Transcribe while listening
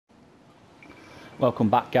Welcome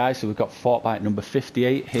back, guys. So we've got Fortbyte number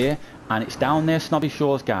 58 here, and it's down near Snooby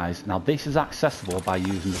Shores, guys. Now this is accessible by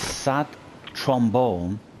using the sad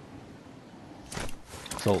trombone.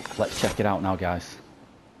 So let's check it out now, guys.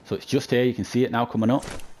 So it's just here, you can see it now coming up.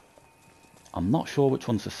 I'm not sure which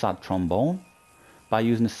one's the sad trombone. By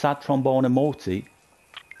using the sad trombone emote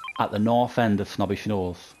at the north end of Snooby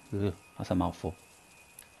Shores. Ugh, that's a mouthful.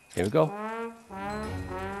 Here we go.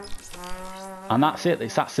 And that's it,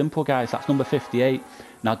 it's that simple, guys. That's number 58.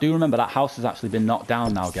 Now do remember that house has actually been knocked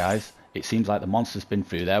down now, guys. It seems like the monster's been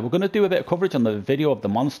through there. We're going to do a bit of coverage on the video of the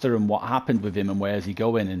monster and what happened with him and where's he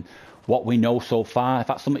going and what we know so far. If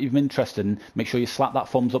that's something you've been interested in, make sure you slap that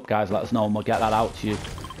thumbs up, guys. Let us know and we'll get that out to you.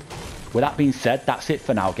 With that being said, that's it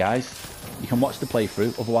for now, guys. You can watch the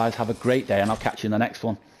playthrough. Otherwise, have a great day and I'll catch you in the next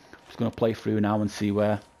one. I'm just going to play through now and see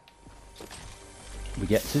where we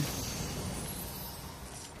get to.